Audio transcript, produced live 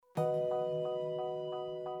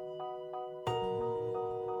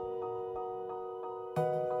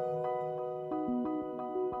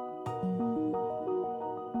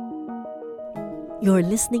You're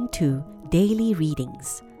listening to Daily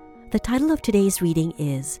Readings. The title of today's reading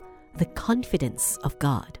is The Confidence of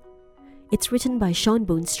God. It's written by Shawn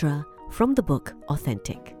Boonstra from the book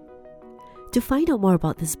Authentic. To find out more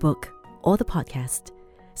about this book or the podcast,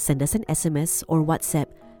 send us an SMS or WhatsApp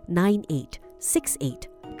 9868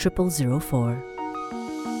 0004.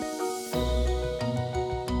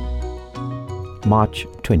 March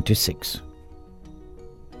 26.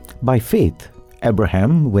 By faith,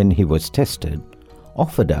 Abraham, when he was tested,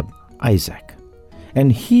 offered up Isaac,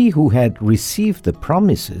 and he who had received the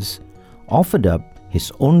promises offered up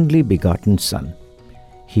his only begotten son.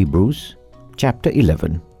 Hebrews chapter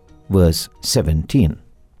 11, verse 17.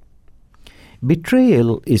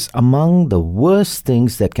 Betrayal is among the worst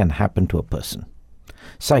things that can happen to a person.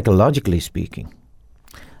 Psychologically speaking,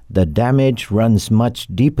 the damage runs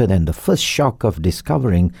much deeper than the first shock of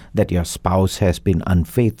discovering that your spouse has been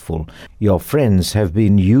unfaithful, your friends have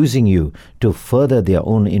been using you to further their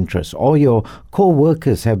own interests, or your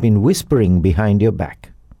co-workers have been whispering behind your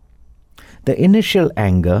back. The initial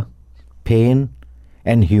anger, pain,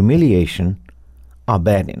 and humiliation are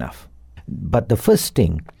bad enough. But the first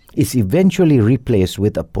sting is eventually replaced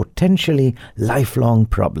with a potentially lifelong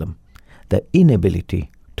problem, the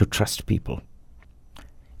inability to trust people.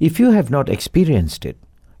 If you have not experienced it,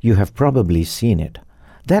 you have probably seen it.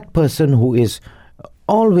 That person who is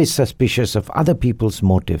always suspicious of other people's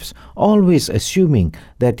motives, always assuming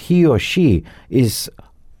that he or she is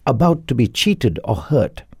about to be cheated or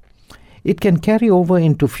hurt. It can carry over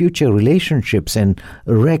into future relationships and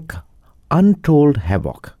wreak untold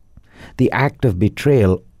havoc. The act of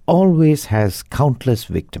betrayal always has countless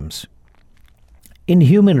victims. In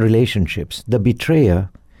human relationships, the betrayer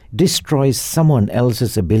destroys someone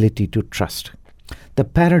else's ability to trust. The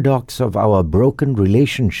paradox of our broken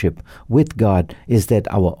relationship with God is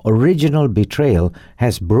that our original betrayal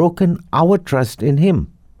has broken our trust in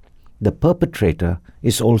Him. The perpetrator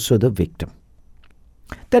is also the victim.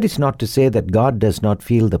 That is not to say that God does not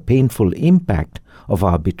feel the painful impact of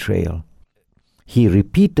our betrayal. He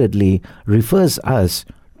repeatedly refers us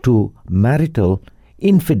to marital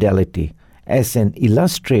infidelity as an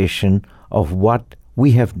illustration of what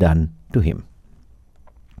we have done to Him.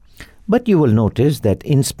 But you will notice that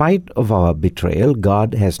in spite of our betrayal,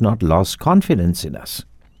 God has not lost confidence in us.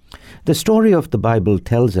 The story of the Bible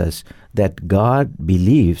tells us that God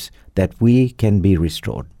believes that we can be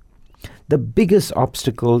restored. The biggest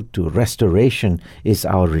obstacle to restoration is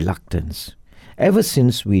our reluctance. Ever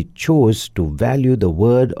since we chose to value the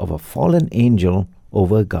word of a fallen angel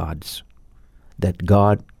over God's, that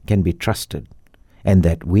God can be trusted and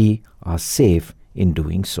that we are safe in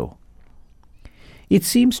doing so. It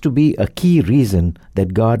seems to be a key reason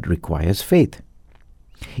that God requires faith.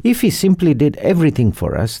 If He simply did everything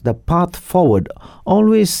for us, the path forward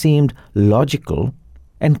always seemed logical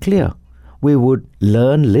and clear. We would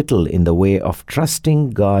learn little in the way of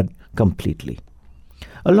trusting God completely.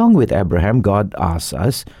 Along with Abraham, God asks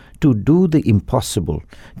us to do the impossible,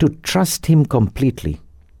 to trust Him completely.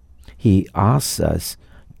 He asks us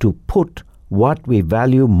to put what we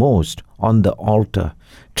value most on the altar,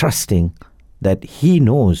 trusting that He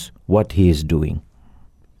knows what He is doing.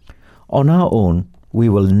 On our own, we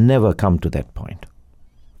will never come to that point.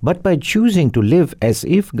 But by choosing to live as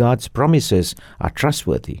if God's promises are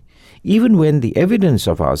trustworthy, even when the evidence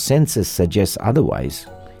of our senses suggests otherwise,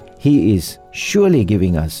 He is surely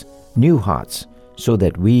giving us new hearts so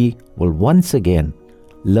that we will once again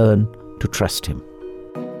learn to trust Him.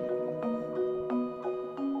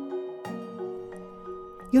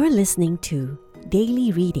 You're listening to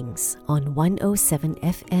Daily Readings on 107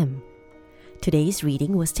 FM. Today's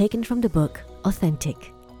reading was taken from the book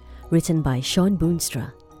Authentic, written by Shawn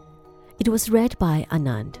Boonstra. It was read by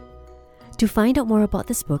Anand. To find out more about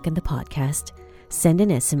this book and the podcast, send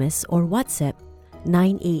an SMS or WhatsApp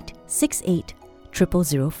 9868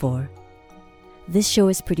 0004. This show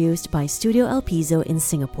is produced by Studio El Piso in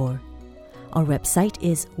Singapore. Our website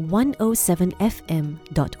is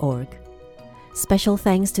 107fm.org. Special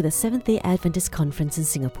thanks to the Seventh-day Adventist Conference in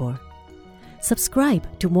Singapore. Subscribe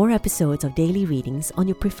to more episodes of Daily Readings on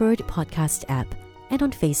your preferred podcast app and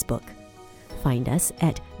on Facebook. Find us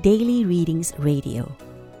at Daily Readings Radio.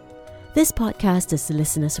 This podcast is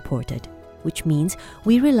listener-supported, which means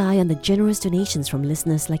we rely on the generous donations from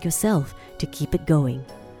listeners like yourself to keep it going.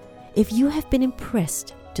 If you have been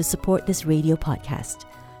impressed to support this radio podcast,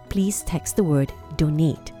 please text the word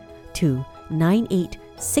DONATE to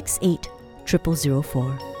 9868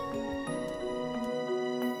 0004.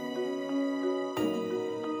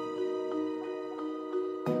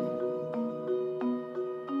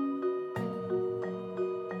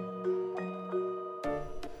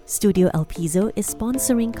 Studio El Piso is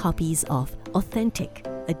sponsoring copies of Authentic,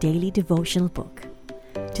 a daily devotional book.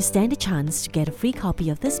 To stand a chance to get a free copy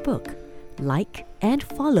of this book, like and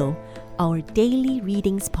follow our Daily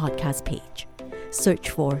Readings podcast page. Search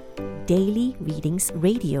for Daily Readings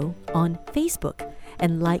Radio on Facebook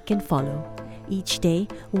and like and follow. Each day,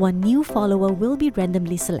 one new follower will be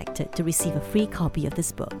randomly selected to receive a free copy of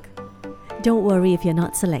this book. Don't worry if you're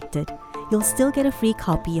not selected. You'll still get a free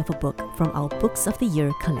copy of a book from our Books of the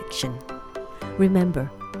Year collection. Remember,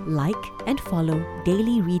 like and follow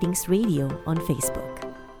Daily Readings Radio on Facebook.